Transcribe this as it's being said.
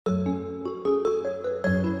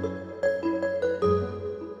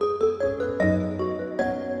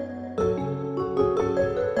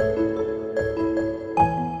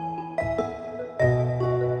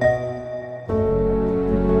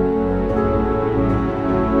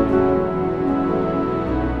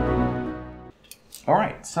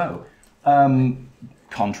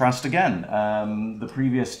Contrast again. The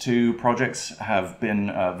previous two projects have been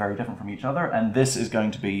very different from each other, and this is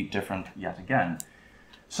going to be different yet again.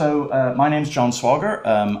 So my name's John Swagger.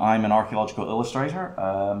 I'm an archaeological illustrator.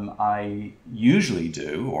 I usually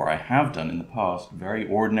do, or I have done in the past, very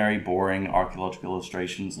ordinary, boring archaeological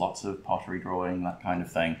illustrations, lots of pottery drawing, that kind of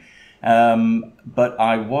thing. But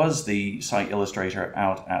I was the site illustrator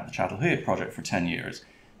out at the Chattel project for 10 years.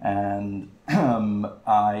 And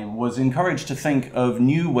I was encouraged to think of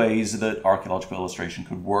new ways that archaeological illustration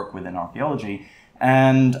could work within archaeology.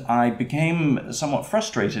 And I became somewhat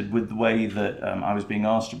frustrated with the way that I was being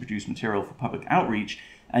asked to produce material for public outreach,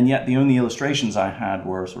 and yet the only illustrations I had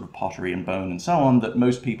were sort of pottery and bone and so on that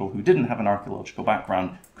most people who didn't have an archaeological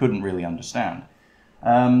background couldn't really understand,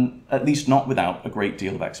 at least not without a great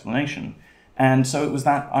deal of explanation. And so it was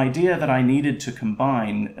that idea that I needed to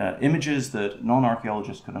combine images that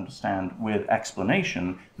non-archaeologists could understand with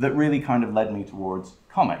explanation that really kind of led me towards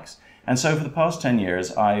comics. And so for the past 10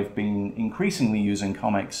 years, I've been increasingly using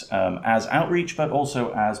comics as outreach, but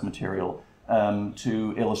also as material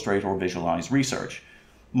to illustrate or visualize research.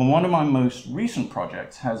 One of my most recent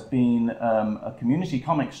projects has been a community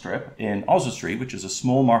comic strip in Oswestry, which is a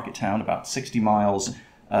small market town about 60 miles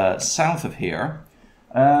south of here.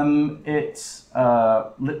 It's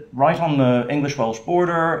right on the English-Welsh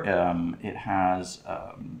border. It has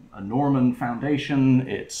a Norman foundation.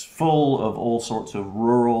 It's full of all sorts of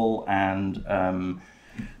rural and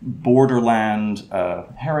borderland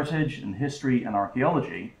heritage and history and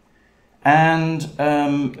archaeology. And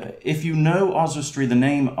if you know Oswestry, the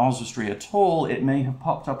name Oswestry at all, it may have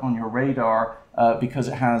popped up on your radar because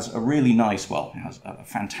it has a really nice, well, it has a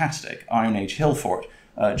fantastic Iron Age hill fort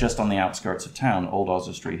just on the outskirts of town, Old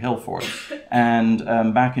Oswestry Hill Fort. And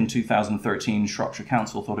back in 2013, Shropshire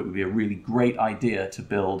Council thought it would be a really great idea to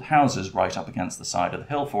build houses right up against the side of the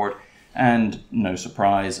hill fort. And no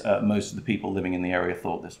surprise, most of the people living in the area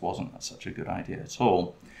thought this wasn't such a good idea at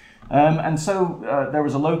all. And so there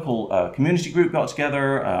was a local community group got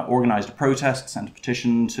together, organized a protest, sent a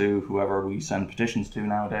petition to whoever we send petitions to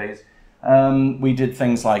nowadays. We did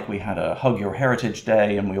things like we had a Hug Your Heritage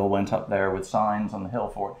Day, and we all went up there with signs on the hill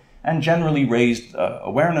fort and generally raised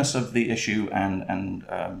awareness of the issue and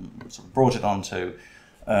sort of brought it onto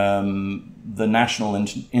the national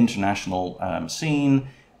and international scene.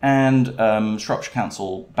 And Shropshire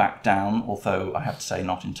Council backed down, although I have to say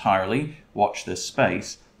not entirely, watch this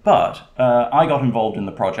space. But I got involved in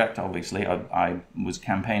the project, obviously. I was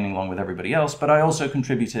campaigning along with everybody else, but I also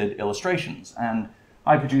contributed illustrations. And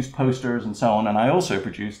I produced posters and so on, and I also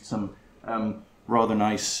produced some rather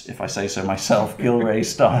nice, if I say so myself,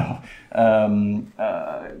 Gilray-style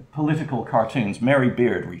political cartoons. Mary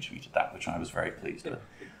Beard retweeted that, which I was very pleased with.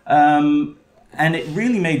 And it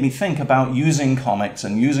really made me think about using comics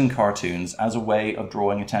and using cartoons as a way of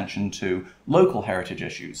drawing attention to local heritage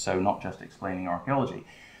issues, so not just explaining archaeology.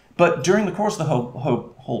 But during the course of the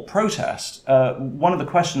whole protest, one of the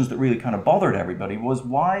questions that really kind of bothered everybody was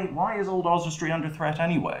why is Old Oswestry under threat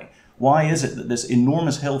anyway? Why is it that this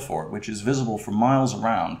enormous hill fort, which is visible for miles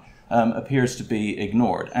around, appears to be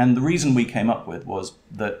ignored? And the reason we came up with was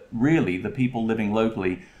that really the people living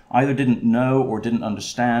locally either didn't know or didn't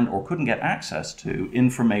understand or couldn't get access to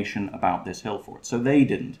information about this hill fort. So they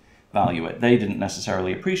didn't value it. They didn't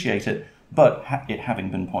necessarily appreciate it. But it having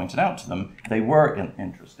been pointed out to them, they were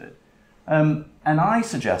interested. And I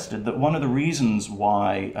suggested that one of the reasons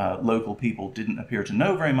why local people didn't appear to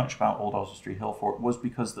know very much about Old Oswestry Hill Fort was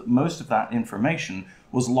because that most of that information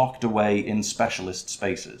was locked away in specialist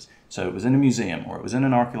spaces. So it was in a museum, or it was in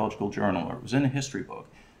an archaeological journal, or it was in a history book.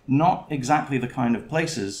 Not exactly the kind of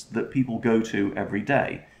places that people go to every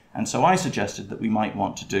day. And so I suggested that we might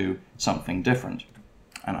want to do something different.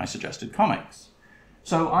 And I suggested comics.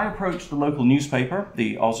 So I approached the local newspaper,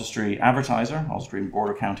 the Oswestry Advertizer, Oswestry and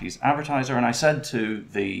Borders Counties Advertiser, and I said to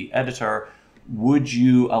the editor, would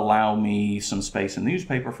you allow me some space in the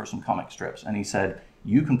newspaper for some comic strips? And he said,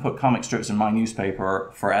 you can put comic strips in my newspaper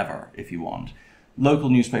forever if you want. Local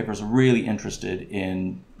newspapers are really interested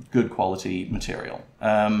in good quality material.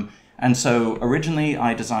 And so originally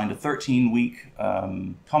I designed a 13-week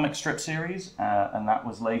comic strip series, and that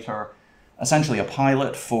was later essentially a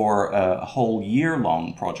pilot for a whole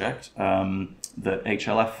year-long project that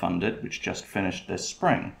HLF funded, which just finished this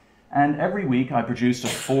spring. And every week I produced a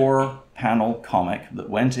 4-panel comic that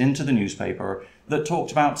went into the newspaper that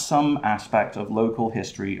talked about some aspect of local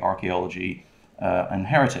history, archaeology, and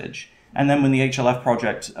heritage. And then when the HLF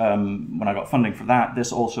project, when I got funding for that,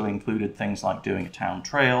 this also included things like doing a town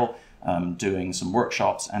trail, doing some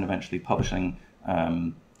workshops, and eventually publishing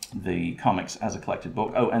the comics as a collected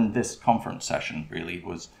book. Oh, and this conference session really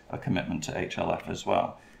was a commitment to HLF as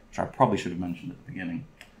well, which I probably should have mentioned at the beginning.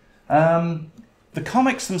 The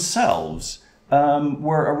comics themselves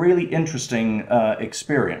were a really interesting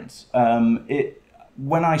experience.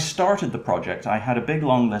 When I started the project, I had a big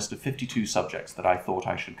long list of 52 subjects that I thought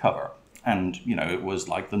I should cover. And, you know, it was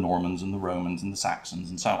like the Normans and the Romans and the Saxons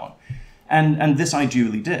and so on. And this I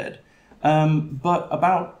duly did. But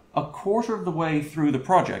about a quarter of the way through the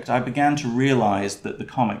project, I began to realize that the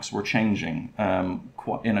comics were changing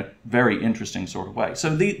in a very interesting sort of way.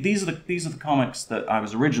 So these are the comics that I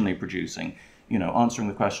was originally producing, you know, answering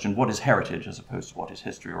the question, what is heritage as opposed to what is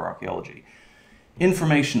history or archaeology?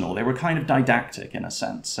 Informational, they were kind of didactic in a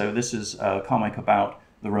sense. So this is a comic about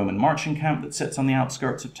the Roman marching camp that sits on the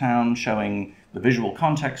outskirts of town, showing the visual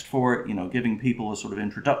context for it, you know, giving people a sort of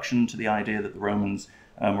introduction to the idea that the Romans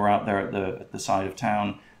were out there at the side of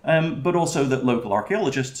town, but also that local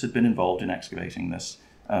archaeologists had been involved in excavating this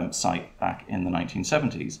site back in the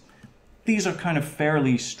 1970s. These are kind of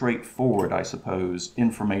fairly straightforward, I suppose,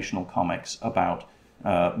 informational comics about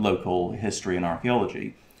local history and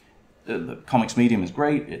archaeology. The comics medium is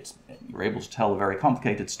great. You're able to tell a very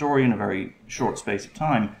complicated story in a very short space of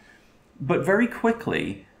time. But very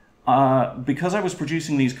quickly, because I was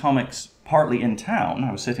producing these comics partly in town,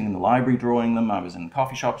 I was sitting in the library drawing them, I was in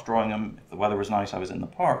coffee shops drawing them, if the weather was nice, I was in the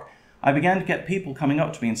park, I began to get people coming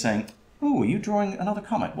up to me and saying, oh, are you drawing another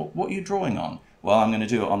comic? What are you drawing on? Well, I'm going to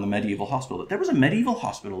do it on the medieval hospital. There was a medieval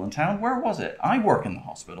hospital in town. Where was it? I work in the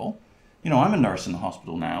hospital. You know, I'm a nurse in the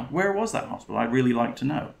hospital now. Where was that hospital? I'd really like to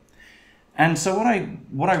know. And so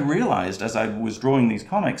what I realized as I was drawing these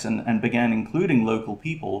comics and began including local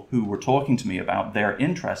people who were talking to me about their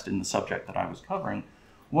interest in the subject that I was covering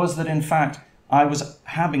was that, in fact, I was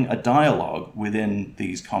having a dialogue within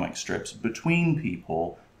these comic strips between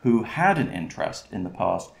people who had an interest in the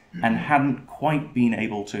past and hadn't quite been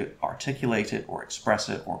able to articulate it or express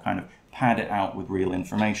it or kind of pad it out with real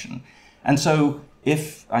information. And so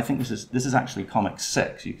I think this is actually comic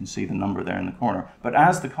 6, you can see the number there in the corner, but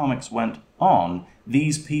as the comics went on,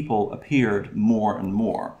 these people appeared more and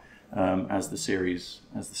more as the series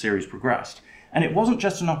progressed. And it wasn't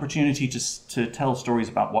just an opportunity to tell stories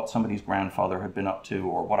about what somebody's grandfather had been up to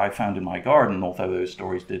or what I found in my garden, although those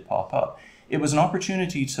stories did pop up. It was an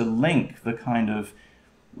opportunity to link the kind of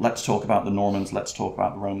let's talk about the Normans, let's talk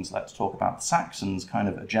about the Romans, let's talk about the Saxons kind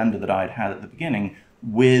of agenda that I'd had at the beginning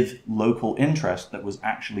with local interest that was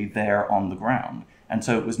actually there on the ground. And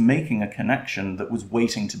so it was making a connection that was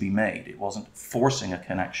waiting to be made. It wasn't forcing a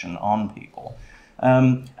connection on people.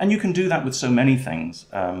 And you can do that with so many things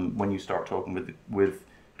when you start talking with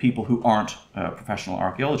people who aren't professional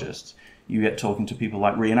archaeologists. You get talking to people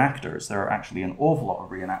like reenactors. There are actually an awful lot of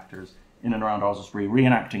reenactors in and around Oswestry,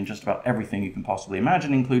 reenacting just about everything you can possibly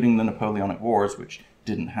imagine, including the Napoleonic Wars, which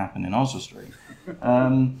didn't happen in Oswestry.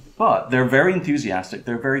 But they're very enthusiastic,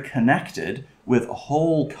 they're very connected with a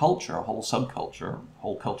whole culture, a whole subculture, a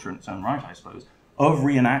whole culture in its own right, I suppose, of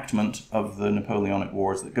reenactment of the Napoleonic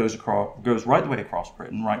Wars that goes right the way across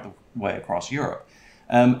Britain, right the way across Europe.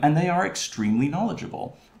 And they are extremely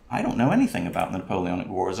knowledgeable. I don't know anything about the Napoleonic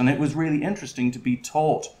Wars, and it was really interesting to be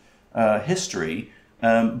taught history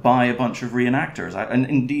by a bunch of reenactors, and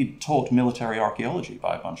indeed taught military archaeology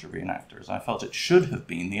by a bunch of reenactors. I felt it should have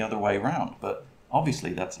been the other way around, but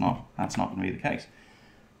obviously that's not going to be the case.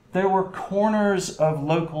 There were corners of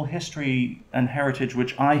local history and heritage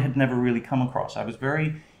which I had never really come across. I was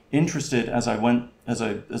very interested as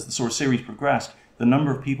the sort of series progressed, the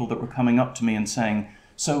number of people that were coming up to me and saying,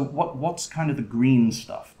 so what's kind of the green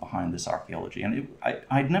stuff behind this archaeology? And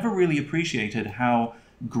I'd never really appreciated how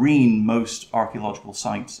green most archaeological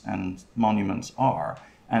sites and monuments are,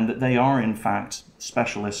 and that they are in fact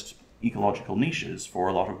specialist ecological niches for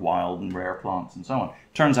a lot of wild and rare plants and so on.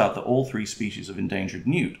 Turns out that all 3 species of endangered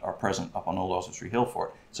newt are present up on Old Oswestry Hill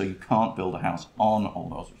Fort, so you can't build a house on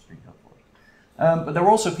Old Oswestry Hill Fort. But there were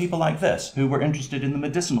also people like this who were interested in the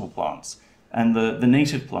medicinal plants and the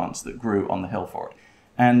native plants that grew on the hill fort.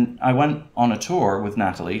 And I went on a tour with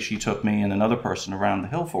Natalie. She took me and another person around the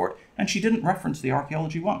hill fort, and she didn't reference the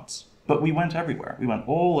archaeology once. But we went everywhere. We went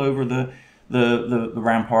all over the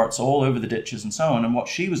ramparts, all over the ditches and so on, and what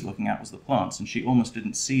she was looking at was the plants, and she almost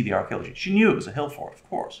didn't see the archaeology. She knew it was a hill fort, of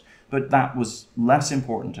course, but that was less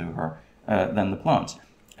important to her than the plants.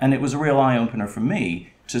 And it was a real eye-opener for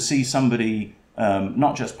me to see somebody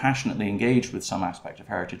not just passionately engaged with some aspect of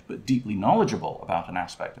heritage, but deeply knowledgeable about an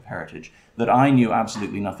aspect of heritage that I knew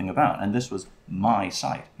absolutely nothing about. And this was my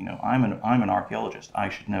site. You know, I'm an archaeologist. I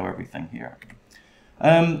should know everything here.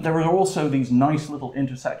 There were also these nice little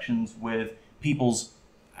intersections with people's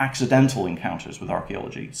accidental encounters with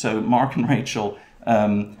archaeology. So Mark and Rachel,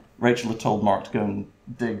 Rachel had told Mark to go and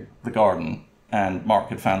dig the garden, and Mark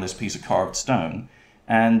had found this piece of carved stone.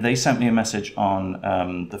 And they sent me a message on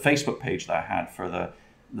the Facebook page that I had for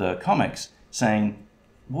the comics saying,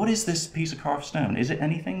 what is this piece of carved stone? Is it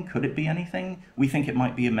anything? Could it be anything? We think it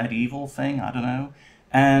might be a medieval thing, I don't know.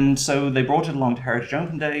 And so they brought it along to Heritage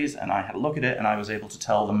Open Days, and I had a look at it, and I was able to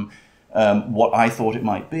tell them what I thought it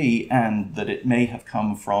might be, and that it may have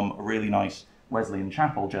come from a really nice Wesleyan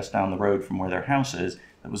chapel just down the road from where their house is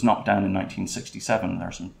that was knocked down in 1967. There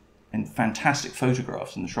are some fantastic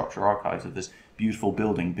photographs in the Shropshire Archives of this beautiful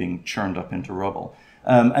building being churned up into rubble.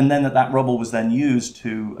 And then that rubble was then used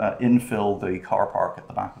to infill the car park at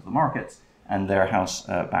the back of the markets, and their house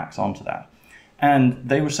backs onto that. And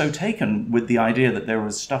they were so taken with the idea that there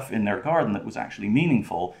was stuff in their garden that was actually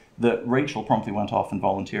meaningful that Rachel promptly went off and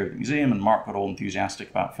volunteered at the museum, and Mark got all enthusiastic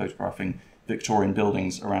about photographing Victorian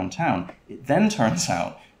buildings around town. It then turns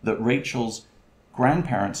out that Rachel's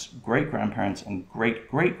grandparents, great-grandparents, and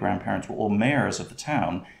great-great-grandparents were all mayors of the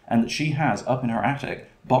town, and that she has up in her attic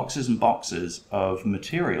boxes and boxes of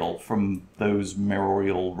material from those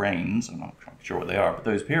mayoral reigns, I'm not sure what they are, but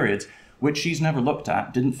those periods, which she's never looked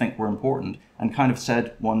at, didn't think were important, and kind of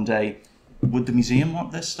said one day, would the museum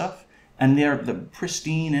want this stuff? And they're the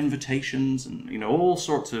pristine invitations and, you know, all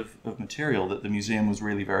sorts of material that the museum was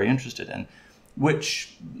really very interested in,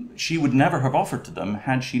 which she would never have offered to them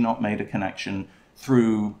had she not made a connection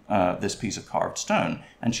through this piece of carved stone.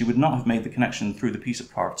 And she would not have made the connection through the piece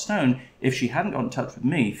of carved stone if she hadn't got in touch with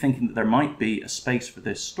me, thinking that there might be a space for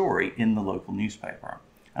this story in the local newspaper.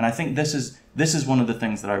 And I think this is one of the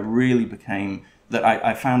things that I really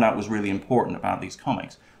I found out was really important about these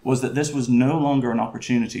comics, was that this was no longer an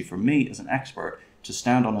opportunity for me as an expert to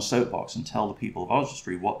stand on a soapbox and tell the people of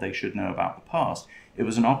Oswestry what they should know about the past. It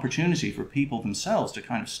was an opportunity for people themselves to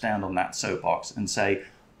kind of stand on that soapbox and say,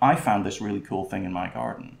 I found this really cool thing in my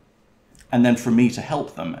garden. And then for me to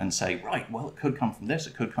help them and say, right, well, it could come from this,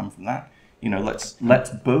 it could come from that. You know, let's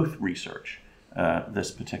both research this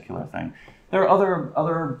particular thing. There are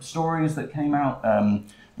other stories that came out.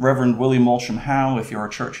 Reverend William Walsham Howe, if you're a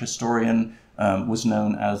church historian, was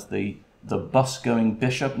known as the bus-going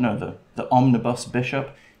bishop, no, the omnibus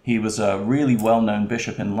bishop. He was a really well-known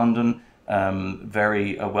bishop in London,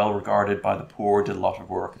 very well regarded by the poor, did a lot of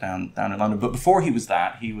work down in London. But before he was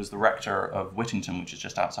that, he was the rector of Whittington, which is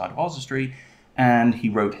just outside of Oswestry, and he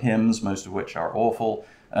wrote hymns, most of which are awful,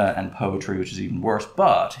 and poetry, which is even worse.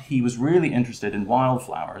 But he was really interested in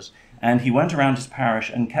wildflowers, and he went around his parish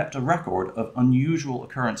and kept a record of unusual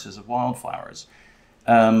occurrences of wildflowers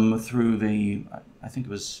through the, I think it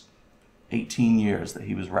was 18 years that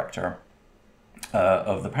he was rector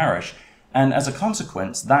of the parish. And as a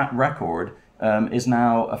consequence, that record is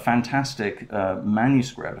now a fantastic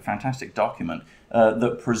manuscript, a fantastic document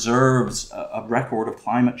that preserves a record of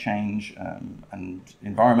climate change and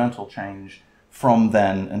environmental change from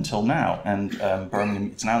then until now. And Birmingham,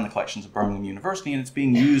 it's now in the collections of Birmingham University, and it's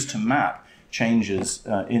being used to map changes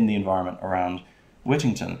in the environment around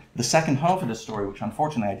Whittington. The second half of this story, which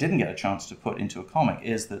unfortunately I didn't get a chance to put into a comic,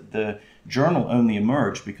 is that the journal only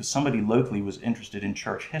emerged because somebody locally was interested in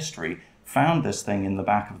church history, found this thing in the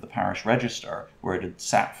back of the parish register where it had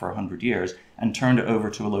sat for 100 years, and turned it over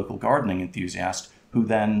to a local gardening enthusiast who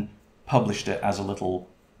then published it as a little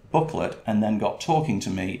booklet and then got talking to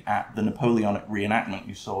me at the Napoleonic reenactment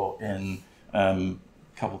you saw in a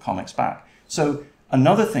couple comics back. So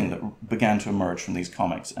another thing that began to emerge from these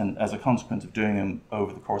comics, and as a consequence of doing them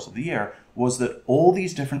over the course of the year, was that all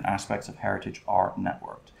these different aspects of heritage are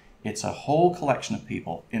networked. It's a whole collection of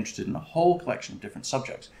people interested in a whole collection of different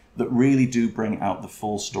subjects that really do bring out the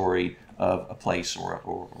full story of a place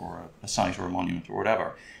or a site or a monument or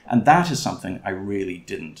whatever. And that is something I really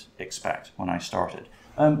didn't expect when I started.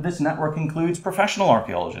 This network includes professional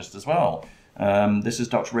archaeologists as well. This is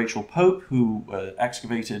Dr. Rachel Pope, who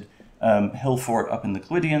excavated Hill Fort up in the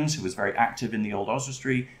Clydians, who was very active in the Old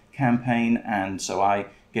Oswestry campaign, and so I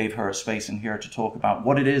gave her a space in here to talk about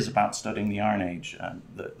what it is about studying the Iron Age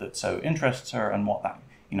that so interests her, and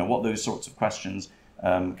what those sorts of questions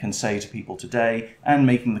can say to people today, and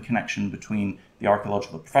making the connection between the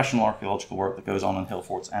professional archaeological work that goes on in hill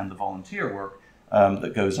forts and the volunteer work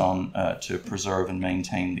that goes on to preserve and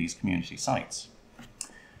maintain these community sites.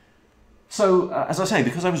 So, as I say,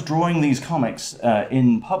 because I was drawing these comics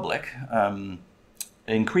in public,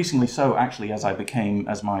 increasingly so actually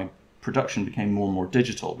as my production became more and more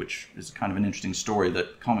digital, which is kind of an interesting story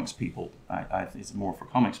that comics people, it's more for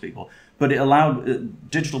comics people, but it allowed,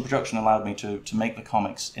 digital production allowed me to make the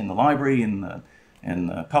comics in the library, in the in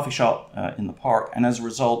the coffee shop in the park, and as a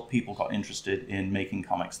result, people got interested in making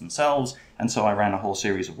comics themselves, and so I ran a whole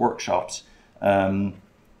series of workshops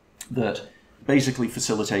that basically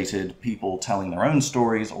facilitated people telling their own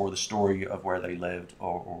stories or the story of where they lived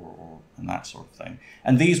and that sort of thing.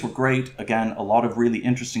 And these were great. Again, a lot of really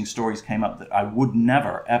interesting stories came up that I would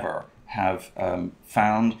never, ever have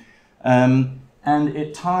found. And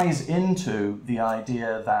it ties into the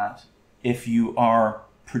idea that if you are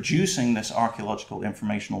producing this archaeological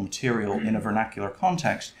informational material in a vernacular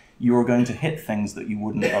context, you're going to hit things that you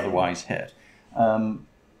wouldn't otherwise hit.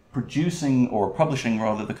 Producing, or publishing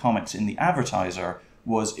rather, the comics in the Advertiser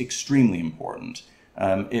was extremely important.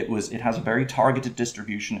 It has a very targeted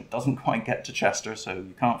distribution. It doesn't quite get to Chester, so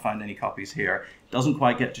you can't find any copies here. It doesn't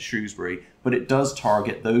quite get to Shrewsbury, but it does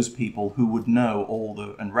target those people who would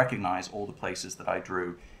know and recognize all the places that I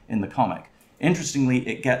drew in the comic. Interestingly,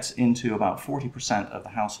 it gets into about 40% of the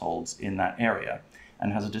households in that area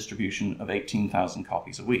and has a distribution of 18,000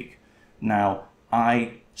 copies a week. Now,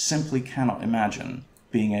 I simply cannot imagine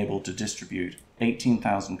being able to distribute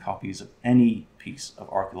 18,000 copies of any piece of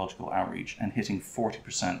archaeological outreach and hitting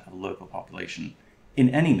 40% of the local population in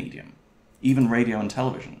any medium, even radio and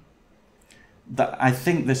television. I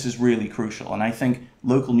think this is really crucial, and I think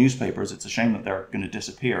local newspapers, it's a shame that they're going to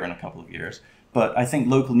disappear in a couple of years, but I think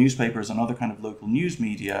local newspapers and other kind of local news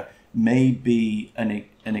media may be an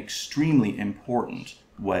extremely important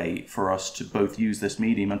way for us to both use this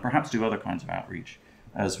medium and perhaps do other kinds of outreach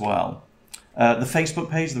as well. The Facebook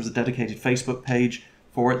page, there was a dedicated Facebook page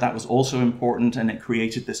for it. That was also important, and it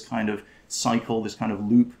created this kind of cycle, this kind of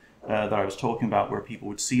loop that I was talking about, where people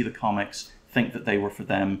would see the comics, think that they were for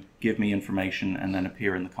them, give me information, and then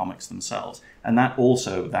appear in the comics themselves. And that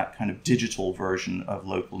also, that kind of digital version of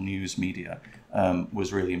local news media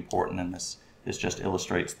was really important, and this just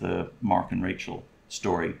illustrates the Mark and Rachel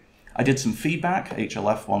story. I did some feedback.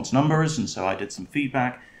 HLF wants numbers, and so I did some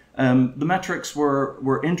feedback. The metrics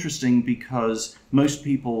were interesting because most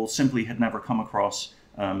people simply had never come across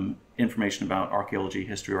information about archaeology,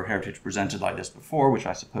 history, or heritage presented like this before, which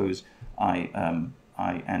I suppose I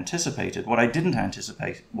anticipated. What I didn't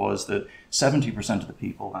anticipate was that 70% of the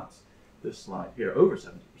people, that's this slide here, over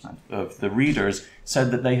 70% of the readers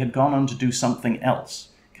said that they had gone on to do something else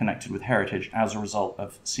connected with heritage as a result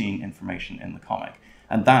of seeing information in the comic.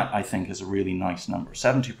 And that, I think, is a really nice number.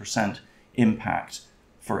 70% impact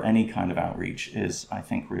for any kind of outreach is, I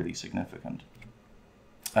think, really significant.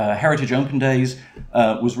 Heritage Open Days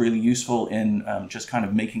was really useful in just kind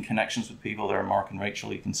of making connections with people. There are Mark and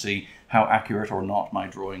Rachel. You can see how accurate or not my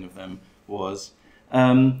drawing of them was.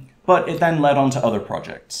 But it then led on to other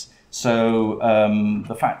projects. So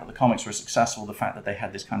the fact that the comics were successful, the fact that they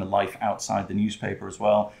had this kind of life outside the newspaper as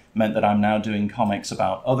well, meant that I'm now doing comics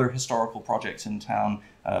about other historical projects in town.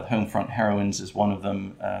 Homefront Heroines is one of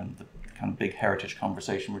them, the kind of big heritage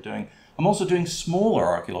conversation we're doing. I'm also doing smaller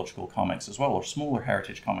archaeological comics as well, or smaller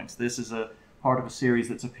heritage comics. This is a part of a series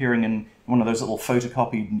that's appearing in one of those little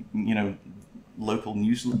photocopied, local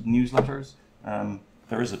newsletters.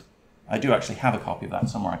 I do actually have a copy of that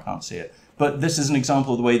somewhere, I can't see it. But this is an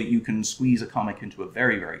example of the way that you can squeeze a comic into a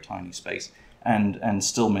very, very tiny space and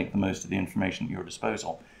still make the most of the information at your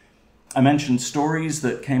disposal. I mentioned stories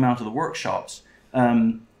that came out of the workshops.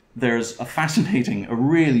 There's a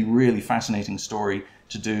really, really fascinating story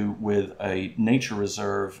to do with a nature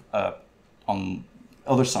reserve on the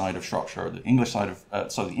other side of Shropshire, the English side of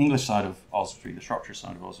Oswestry, the Shropshire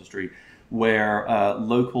side of Oswestry, where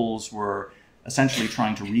locals were essentially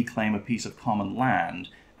trying to reclaim a piece of common land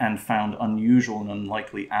and found unusual and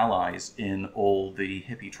unlikely allies in all the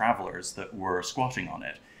hippie travelers that were squatting on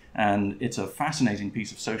it. And it's a fascinating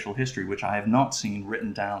piece of social history which I have not seen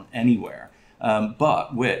written down anywhere,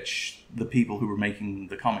 but which the people who were making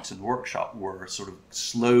the comics in the workshop were sort of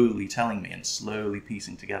slowly telling me and slowly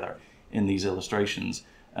piecing together in these illustrations.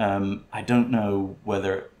 I don't know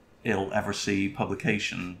whether it'll ever see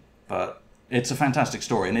publication, but it's a fantastic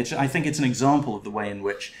story. And I think it's an example of the way in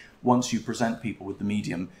which once you present people with the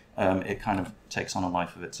medium, it kind of takes on a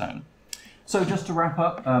life of its own. So just to wrap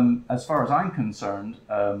up, as far as I'm concerned,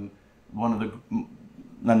 one of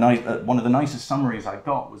the nicest summaries I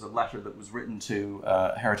got was a letter that was written to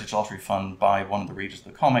Heritage Lottery Fund by one of the readers of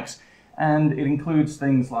the comics, and it includes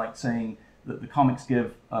things like saying that the comics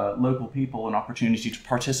give local people an opportunity to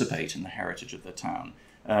participate in the heritage of their town,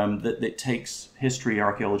 that it takes history,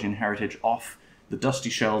 archaeology, and heritage off the dusty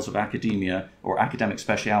shelves of academia or academic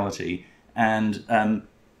speciality, and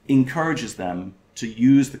encourages them to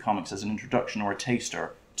use the comics as an introduction or a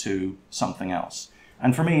taster to something else.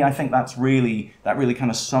 And for me, I think that really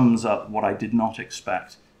kind of sums up what I did not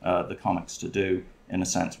expect the comics to do in a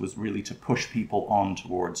sense, was really to push people on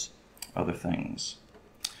towards other things.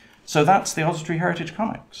 So that's the Oswestry Heritage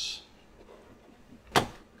Comics.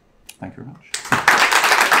 Thank you very much.